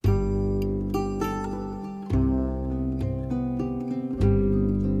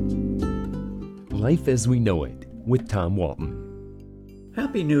Life as We Know It with Tom Walton.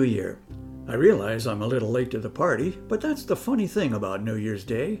 Happy New Year. I realize I'm a little late to the party, but that's the funny thing about New Year's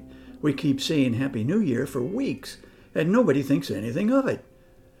Day. We keep saying Happy New Year for weeks, and nobody thinks anything of it.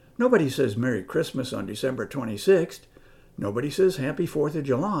 Nobody says Merry Christmas on December 26th. Nobody says Happy 4th of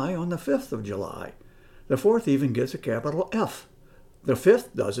July on the 5th of July. The 4th even gets a capital F. The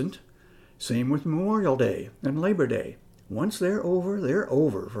 5th doesn't. Same with Memorial Day and Labor Day. Once they're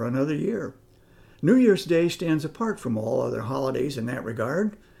over for another year. New Year's Day stands apart from all other holidays in that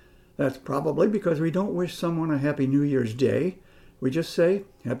regard. That's probably because we don't wish someone a Happy New Year's Day. We just say,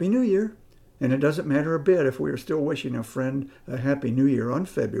 Happy New Year. And it doesn't matter a bit if we are still wishing a friend a Happy New Year on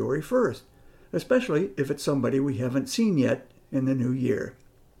February 1st, especially if it's somebody we haven't seen yet in the new year.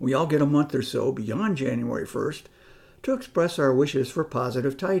 We all get a month or so beyond January 1st to express our wishes for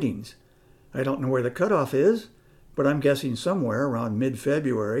positive tidings. I don't know where the cutoff is, but I'm guessing somewhere around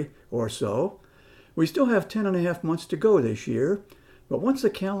mid-February or so. We still have 10 and a half months to go this year, but once the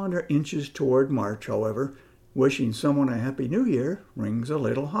calendar inches toward March, however, wishing someone a Happy New Year rings a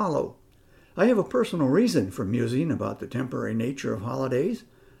little hollow. I have a personal reason for musing about the temporary nature of holidays.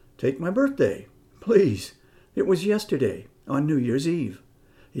 Take my birthday, please. It was yesterday, on New Year's Eve.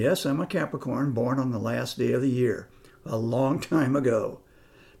 Yes, I'm a Capricorn born on the last day of the year, a long time ago.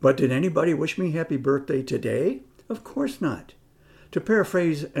 But did anybody wish me happy birthday today? Of course not. To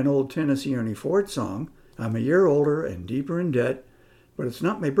paraphrase an old Tennessee Ernie Ford song, I'm a year older and deeper in debt, but it's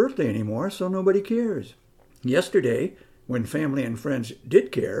not my birthday anymore, so nobody cares. Yesterday, when family and friends did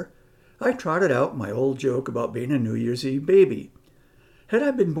care, I trotted out my old joke about being a New Year's Eve baby. Had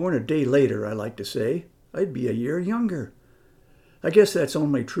I been born a day later, I like to say, I'd be a year younger. I guess that's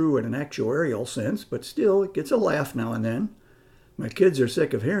only true in an actuarial sense, but still, it gets a laugh now and then. My kids are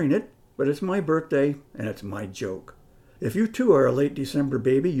sick of hearing it, but it's my birthday, and it's my joke. If you too are a late December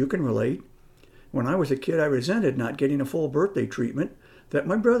baby, you can relate. When I was a kid, I resented not getting a full birthday treatment that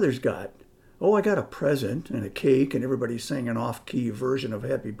my brothers got. Oh, I got a present and a cake, and everybody sang an off-key version of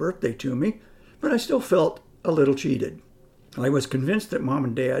Happy Birthday to me, but I still felt a little cheated. I was convinced that Mom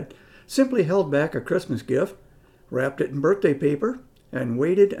and Dad simply held back a Christmas gift, wrapped it in birthday paper, and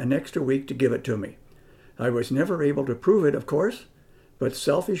waited an extra week to give it to me. I was never able to prove it, of course, but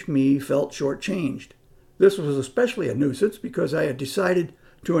selfish me felt shortchanged. This was especially a nuisance because I had decided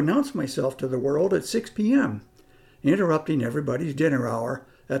to announce myself to the world at 6 p.m., interrupting everybody's dinner hour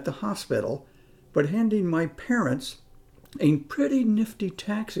at the hospital, but handing my parents a pretty nifty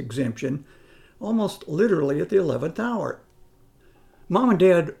tax exemption almost literally at the 11th hour. Mom and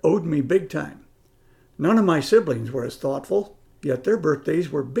Dad owed me big time. None of my siblings were as thoughtful, yet their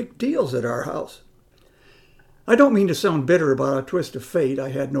birthdays were big deals at our house. I don't mean to sound bitter about a twist of fate I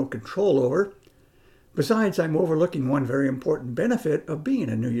had no control over. Besides, I'm overlooking one very important benefit of being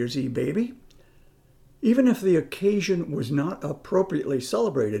a New Year's Eve baby. Even if the occasion was not appropriately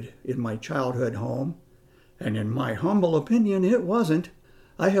celebrated in my childhood home, and in my humble opinion it wasn't,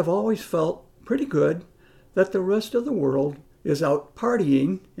 I have always felt pretty good that the rest of the world is out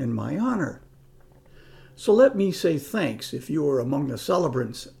partying in my honor. So let me say thanks if you were among the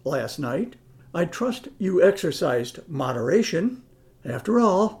celebrants last night. I trust you exercised moderation. After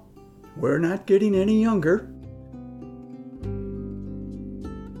all, we're not getting any younger.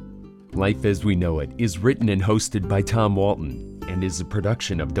 Life as We Know It is written and hosted by Tom Walton and is a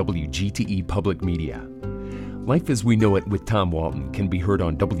production of WGTE Public Media. Life as We Know It with Tom Walton can be heard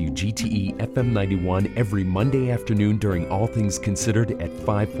on WGTE FM 91 every Monday afternoon during All Things Considered at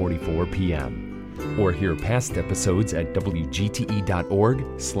 5:44 p.m. Or hear past episodes at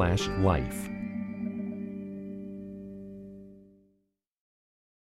wgte.org/life.